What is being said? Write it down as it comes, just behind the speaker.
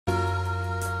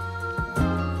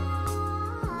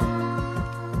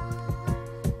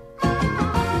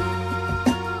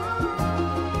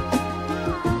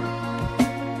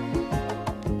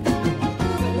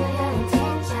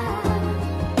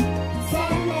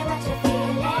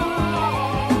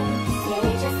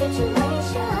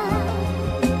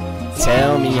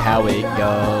Tell me how it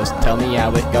goes, tell me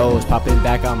how it goes. Popping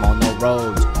back, I'm on the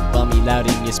roads. Bump me loud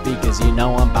in your speakers, you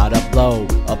know I'm about to blow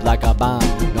up like a bomb.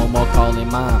 No more calling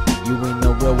mom, you in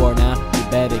the real world now. You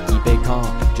better keep it calm,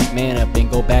 just man up and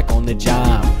go back on the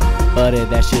job. Butter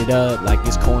that shit up like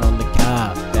it's corn on the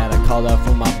cob. Gotta call out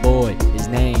for my boy, his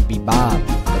name be Bout,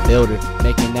 the builder,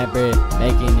 making that bread,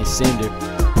 making it cinder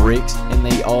bricks, and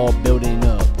they all building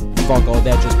up. Fuck all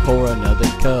that, just pour another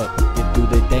cup. Get through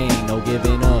the day, ain't no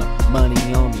giving up.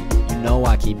 Money on me, you know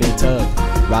I keep it tucked.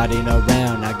 Riding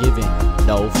around, not giving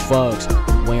no fucks.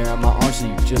 Wearing my arm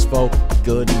sleeve just for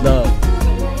good luck.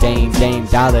 Dame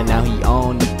Dolla, now he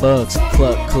on the bucks.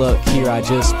 Cluck, here I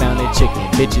just found a chicken.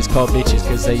 Bitches call bitches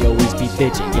cause they always be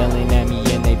bitching. Yelling at me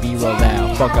and they be roll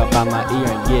out. Fuck up by my ear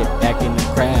and get back in the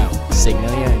crowd.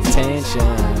 Signal your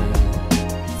intention,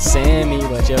 send me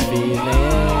what you're feeling.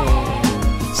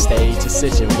 Stage a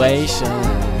situation.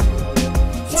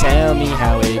 Tell me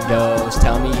how it goes,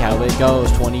 tell me how it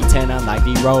goes. 2010, I'm like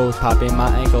D-Rose, popping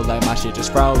my ankle like my shit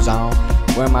just froze on.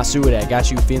 Wear my suit that got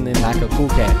you feeling like a cool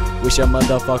cat. Wish a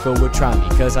motherfucker would try me,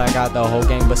 cause I got the whole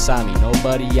gang beside me.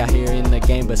 Nobody out here in the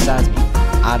game besides me.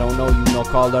 I don't know you, no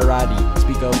caller ID.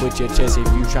 Speak up with your chest if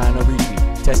you trying to reach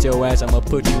me. Test your ass, I'ma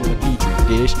put you in a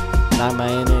petri dish. Not my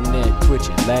internet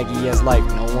twitching, laggy as life,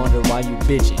 no wonder why you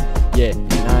bitching. Yeah,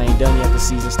 and I ain't done yet, the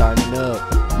season starting up.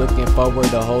 Looking forward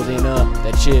to holding up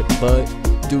that shit, but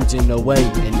dudes in the way,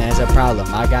 and that's a problem.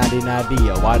 I got an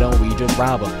idea, why don't we just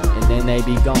rob them? And then they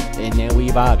be gone, and then we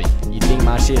vibing. You think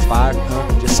my shit's fire?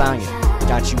 Huh? Just sign it.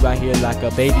 Got you out here like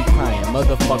a baby crying.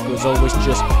 Motherfuckers always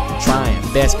just trying.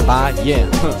 Best Buy, yeah,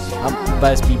 I'm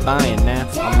best be buying now.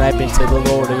 I'm rapping to the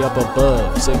Lord up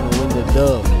above. Signaling the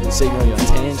dove, signal your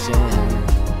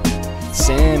attention.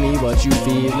 Send me what you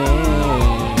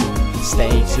feeling.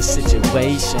 Stage the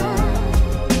situation.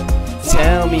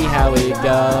 Tell me how it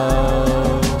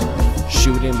goes.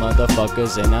 Shooting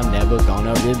motherfuckers and I'm never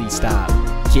gonna really stop.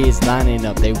 Kids lining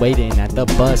up, they waiting at the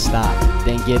bus stop.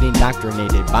 Then get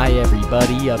indoctrinated by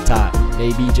everybody up top.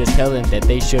 They be just telling that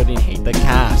they shouldn't hate the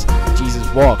cops. Jesus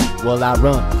walk, well I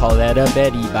run, call that a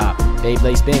Betty Bop.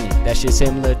 Beyblade spinning, that shit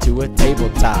similar to a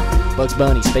tabletop. Bugs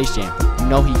Bunny, Space Jam, you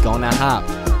know he gonna hop.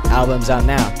 Albums out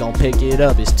now, don't pick it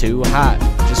up, it's too hot.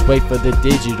 Just wait for the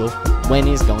digital, when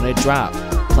it's gonna drop.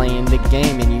 Playing the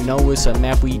game and you know it's a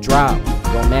map we drop.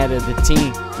 Don't matter the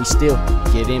team, we still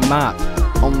getting mopped.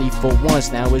 Only for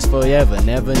once, now it's forever.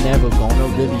 Never gonna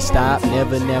really stop.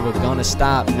 Never gonna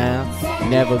stop now.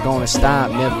 Never gonna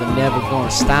stop. Never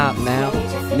gonna stop now.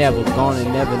 Never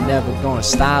gonna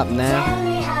stop now.